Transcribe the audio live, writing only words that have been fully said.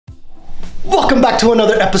Welcome back to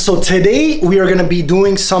another episode. Today we are going to be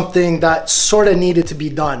doing something that sort of needed to be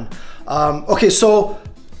done. Okay, so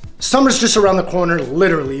summer's just around the corner.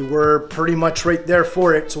 Literally, we're pretty much right there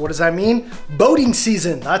for it. So what does that mean? Boating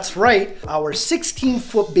season. That's right. Our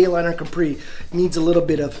 16-foot Bayliner Capri needs a little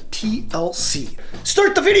bit of TLC.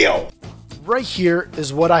 Start the video. Right here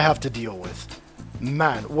is what I have to deal with.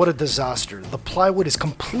 Man, what a disaster. The plywood is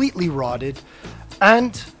completely rotted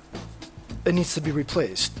and it needs to be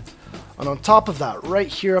replaced. And on top of that, right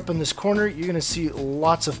here up in this corner, you're gonna see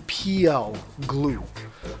lots of PL glue.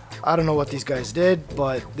 I don't know what these guys did,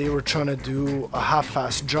 but they were trying to do a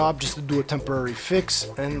half-assed job just to do a temporary fix,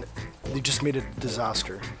 and they just made it a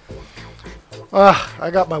disaster.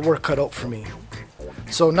 I got my work cut out for me.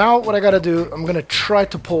 So now what I gotta do, I'm gonna try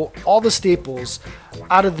to pull all the staples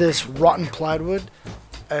out of this rotten plywood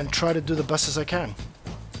and try to do the best as I can.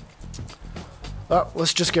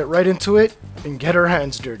 Let's just get right into it and get our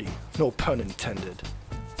hands dirty. No pun intended.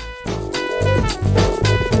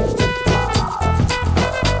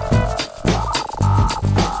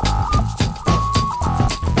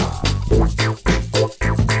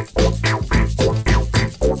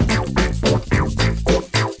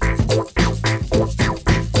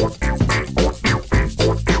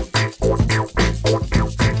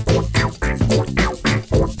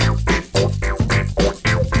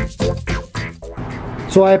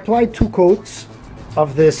 So I applied 2 coats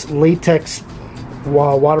of this latex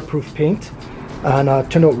waterproof paint, and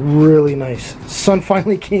it turned out really nice. Sun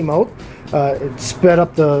finally came out. It sped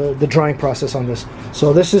up the drying process on this.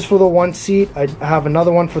 So this is for the one seat. I have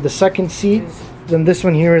another one for the second seat. Then this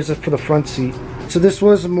one here is for the front seat. So this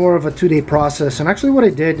was more of a 2-day process, and actually what I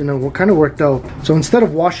did, and it kind of worked out. So instead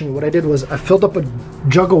of washing, what I did was I filled up a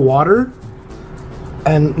jug of water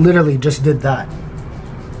and literally just did that.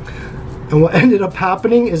 And what ended up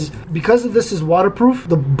happening is, because of this is waterproof,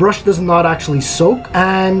 the brush does not actually soak,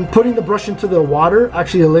 and putting the brush into the water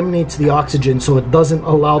actually eliminates the oxygen, so it doesn't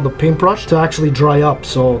allow the paintbrush to actually dry up.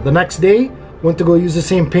 So the next day, went to go use the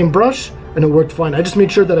same paintbrush and it worked fine. I just made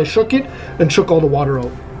sure that I shook it and shook all the water out.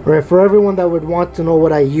 All right, for everyone that would want to know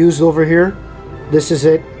what I used over here, this is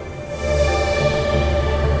it.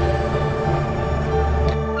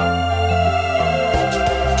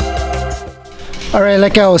 Alright,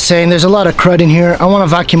 like I was saying, there's a lot of crud in here. I want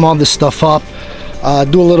to vacuum all this stuff up,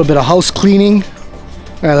 do a little bit of house cleaning.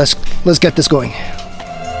 Alright, let's get this going.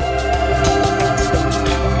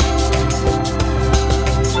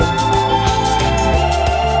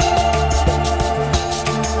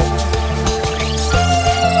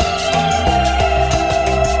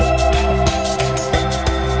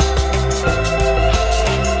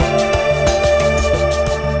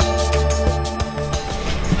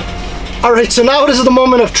 Alright, so now it is the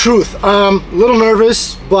moment of truth. A little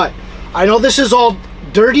nervous, but I know this is all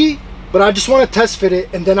dirty, but I just want to test fit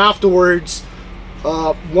it, and then afterwards,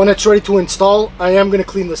 when it's ready to install, I am going to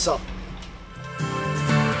clean this up.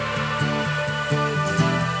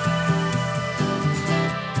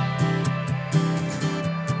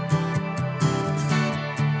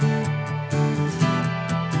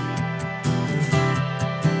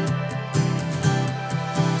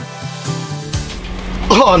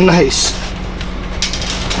 Oh, nice.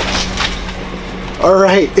 All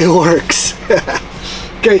right, it works.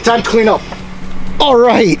 Okay, time to clean up. All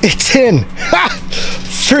right, it's in.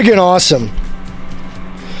 Friggin' awesome.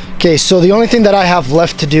 Okay, so the only thing that I have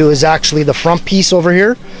left to do is actually the front piece over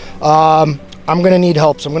here. I'm gonna need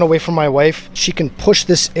help, so I'm gonna wait for my wife. She can push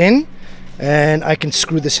this in and I can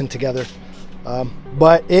screw this in together.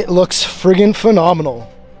 But it looks friggin' phenomenal.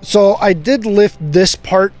 So I did lift this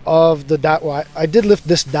part of the I did lift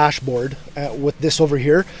this dashboard with this over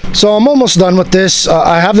here. So I'm almost done with this.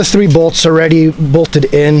 I have the 3 bolts already bolted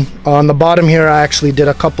in. On the bottom here, I actually did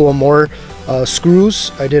a couple of more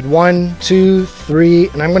screws. I did 1, 2, 3,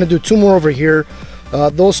 and I'm going to do 2 more over here.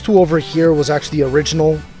 Those 2 over here was actually the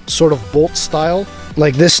original sort of bolt style,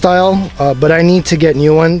 like this style, but I need to get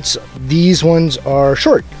new ones. These ones are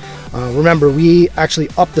short. Remember, we actually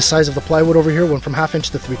upped the size of the plywood over here, went from 1/2 inch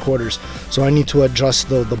to 3/4, so I need to adjust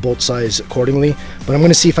the bolt size accordingly. But I'm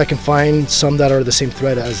going to see if I can find some that are the same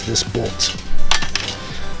thread as this bolt.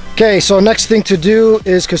 Okay, so next thing to do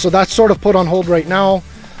is, so that's sort of put on hold right now.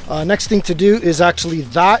 Next thing to do is actually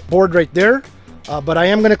that board right there, but I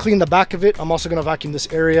am going to clean the back of it. I'm also going to vacuum this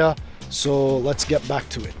area. So let's get back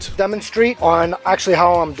to it. Demonstrate on actually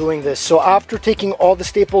how I'm doing this. So after taking all the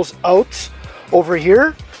staples out over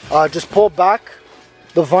here, just pull back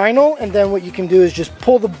the vinyl, and then what you can do is just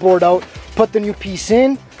pull the board out, put the new piece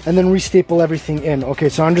in, and then restaple everything in. Okay,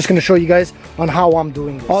 so I'm just going to show you guys on how I'm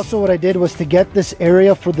doing this. Also, what I did was to get this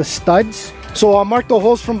area for the studs, So I'll mark the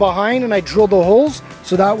holes from behind and I drill the holes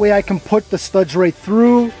so that way I can put the studs right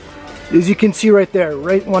through. As you can see right there,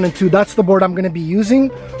 right 1 and 2, that's the board I'm going to be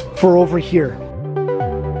using for over here.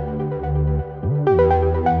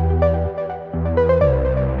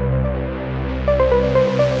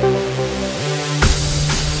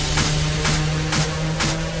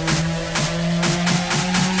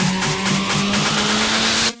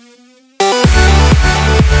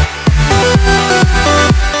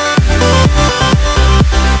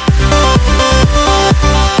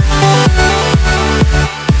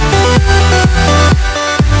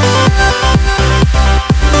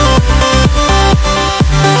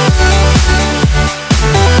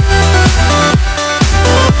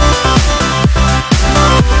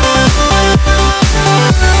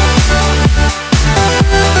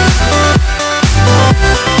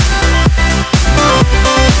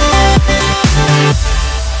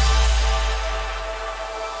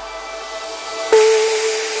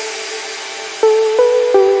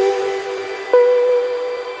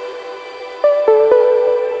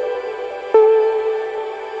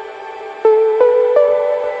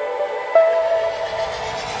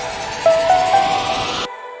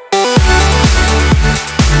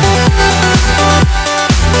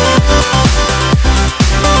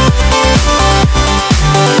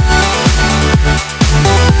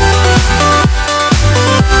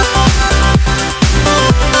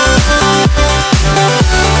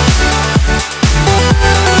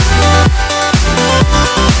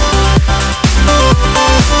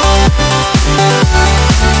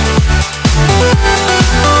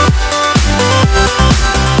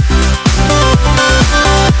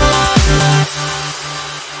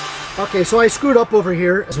 Okay, so I screwed up over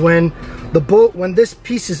here is when this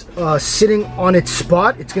piece is sitting on its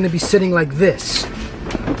spot, it's going to be sitting like this.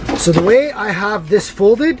 So the way I have this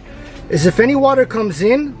folded is if any water comes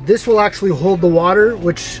in, this will actually hold the water,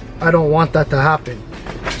 which I don't want that to happen.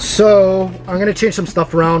 So I'm going to change some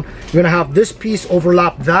stuff around. I'm going to have this piece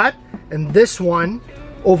overlap that and this one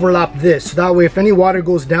overlap this. So that way if any water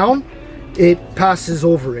goes down, it passes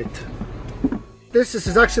over it. This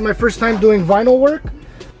is actually my first time doing vinyl work.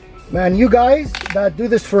 Man, you guys that do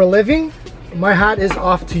this for a living, my hat is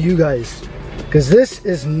off to you guys, because this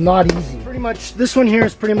is not easy. Pretty much, this one here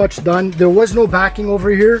is pretty much done. There was no backing over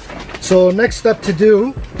here. So next step to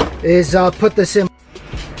do is put this in.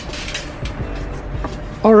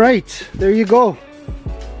 All right, there you go.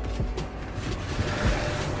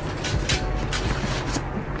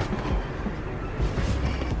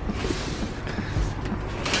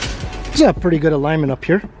 It's a pretty good alignment up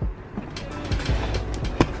here.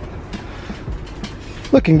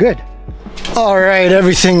 Looking good. All right,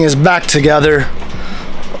 everything is back together.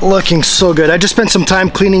 Looking so good. I just spent some time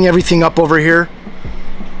cleaning everything up over here.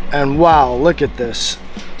 And wow, look at this.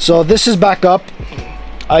 So this is back up.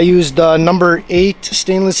 I used number 8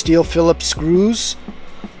 stainless steel Phillips screws.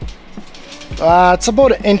 It's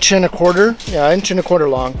about 1.25 inches. Yeah, 1.25 inches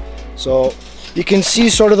long. So you can see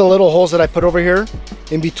sort of the little holes that I put over here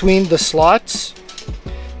in between the slots.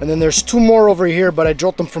 And then there's 2 more over here, but I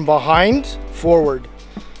drilled them from behind forward.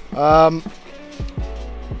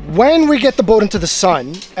 When we get the boat into the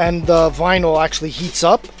sun and the vinyl actually heats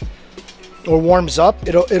up or warms up,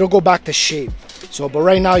 it'll go back to shape. So, but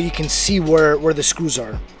right now you can see where the screws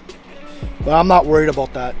are. But I'm not worried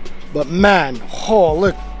about that. But man, oh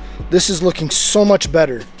look, this is looking so much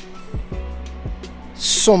better.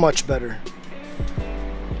 So much better.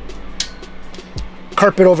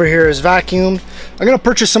 Carpet over here is vacuumed. I'm gonna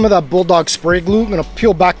purchase some of that Bulldog spray glue. I'm gonna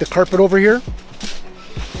peel back the carpet over here.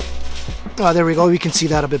 Oh, there we go. We can see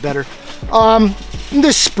that a bit better.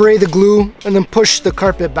 Just spray the glue and then push the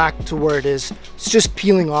carpet back to where it is. It's just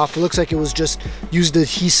peeling off. It looks like it was just used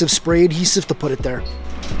adhesive, spray adhesive to put it there.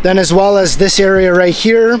 Then as well as this area right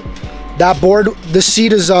here, that board, the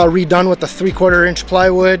seat is redone with the 3/4 inch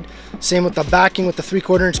plywood. Same with the backing with the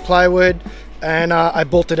 3/4 inch plywood. And I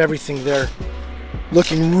bolted everything there.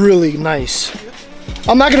 Looking really nice.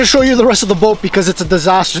 I'm not going to show you the rest of the boat because it's a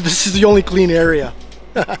disaster. This is the only clean area.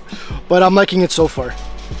 But I'm liking it so far.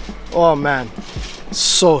 Oh man,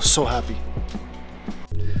 so happy.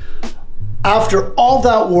 After all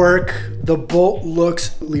that work, the boat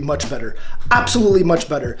looks much better. Absolutely much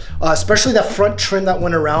better. Especially that front trim that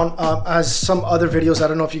went around. As some other videos, I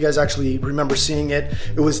don't know if you guys actually remember seeing it.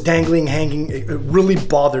 It was dangling, hanging. It really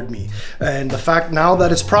bothered me. And the fact now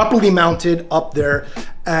that it's properly mounted up there,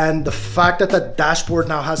 and the fact that the dashboard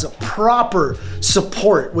now has a proper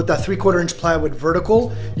support with that 3/4 inch plywood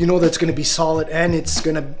vertical, you know that's gonna be solid and it's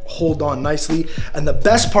gonna hold on nicely. And the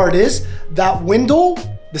best part is that window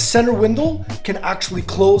the center window can actually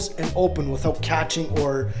close and open without catching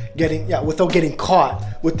or without getting caught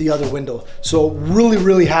with the other window. So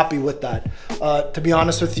really happy with that. To be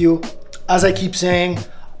honest with you, as I keep saying,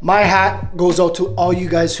 my hat goes out to all you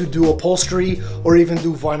guys who do upholstery or even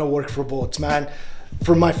do vinyl work for boats, man.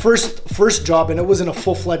 For my first job, and it wasn't a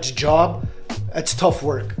full-fledged job, it's tough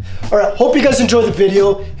work. All right, hope you guys enjoyed the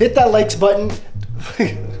video. Hit that likes button.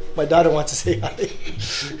 My daughter wants to say hi.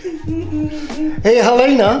 Hey,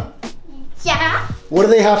 Helena. Yeah? What do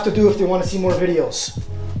they have to do if they want to see more videos?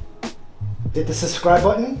 Hit the subscribe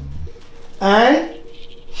button. And?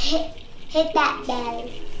 Hit that bell.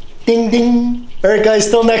 Ding, ding. All right, guys,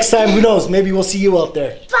 till next time. Who knows? Maybe we'll see you out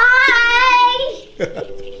there. Bye!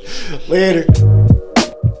 Later.